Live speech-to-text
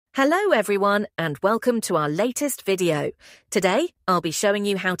Hello everyone and welcome to our latest video. Today, I'll be showing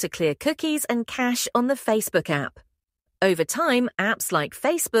you how to clear cookies and cache on the Facebook app. Over time, apps like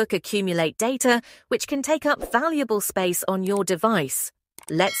Facebook accumulate data which can take up valuable space on your device.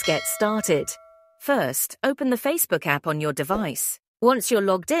 Let's get started. First, open the Facebook app on your device. Once you're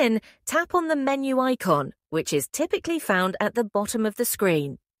logged in, tap on the menu icon, which is typically found at the bottom of the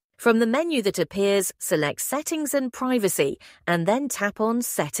screen. From the menu that appears, select Settings and Privacy, and then tap on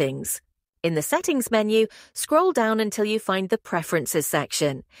Settings. In the Settings menu, scroll down until you find the Preferences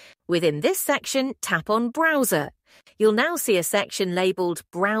section. Within this section, tap on Browser. You'll now see a section labeled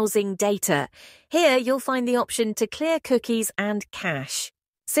Browsing Data. Here, you'll find the option to clear cookies and cache.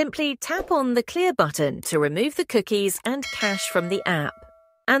 Simply tap on the Clear button to remove the cookies and cache from the app.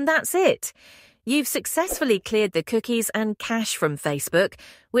 And that's it. You've successfully cleared the cookies and cache from Facebook,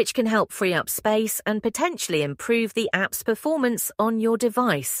 which can help free up space and potentially improve the app's performance on your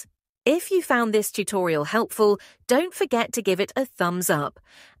device. If you found this tutorial helpful, don't forget to give it a thumbs up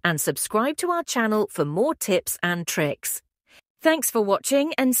and subscribe to our channel for more tips and tricks. Thanks for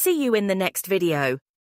watching and see you in the next video.